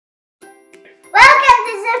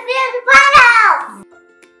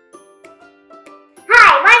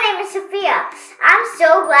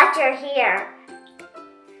glad you're here.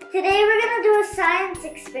 Today we're gonna do a science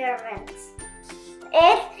experiment.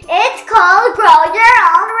 It's called Grow Your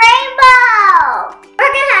Own Rainbow.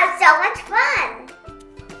 We're gonna have so much fun.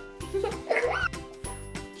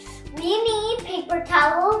 We need paper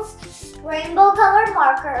towels, rainbow colored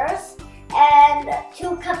markers, and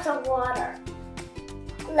 2 cups of water.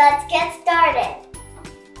 Let's get started.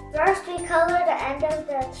 First, we color the end of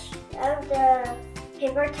the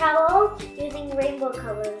paper towel using rainbow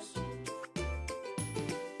colors.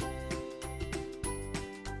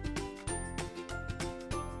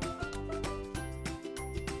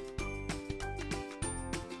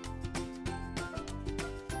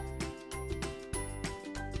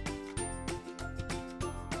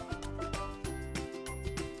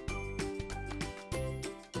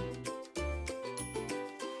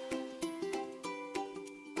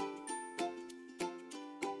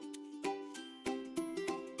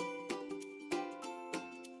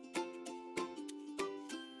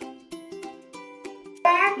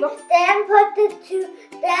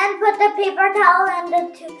 Then put the paper towel and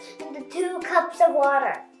the 2 cups of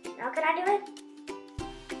water. Now can I do it?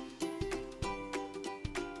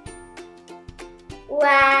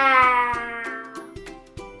 Wow!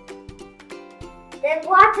 Then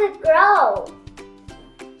watch it grow.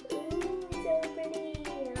 Ooh, so pretty.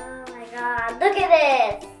 Oh my god, look at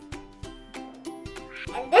this.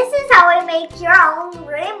 And this is how we make your own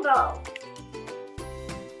rainbow.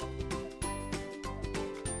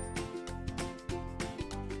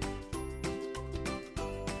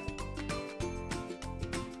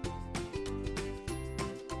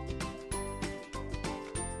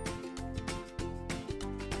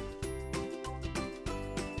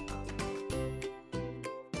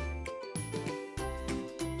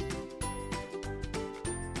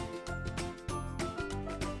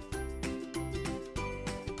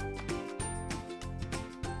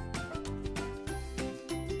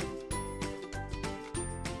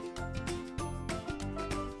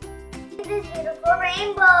 This beautiful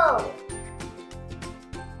rainbow.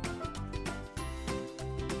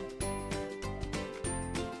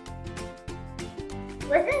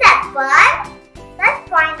 Wasn't that fun? Let's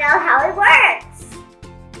find out how it works.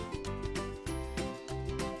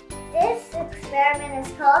 This experiment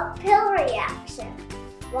is called pill reaction.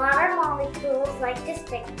 Water molecules like to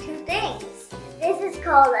stick to things. This is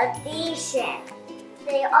called adhesion.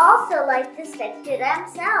 They also like to stick to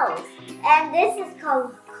themselves. And this is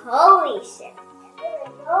called cohesion.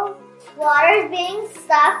 Water is being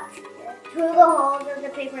sucked through the holes of the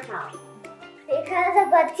paper towel because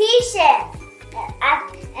of adhesion,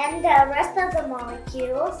 and the rest of the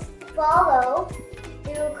molecules follow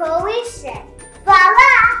through cohesion.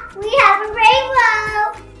 Voila! We have a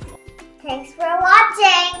rainbow! Thanks for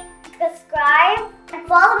watching. Subscribe and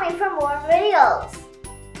follow me for more videos.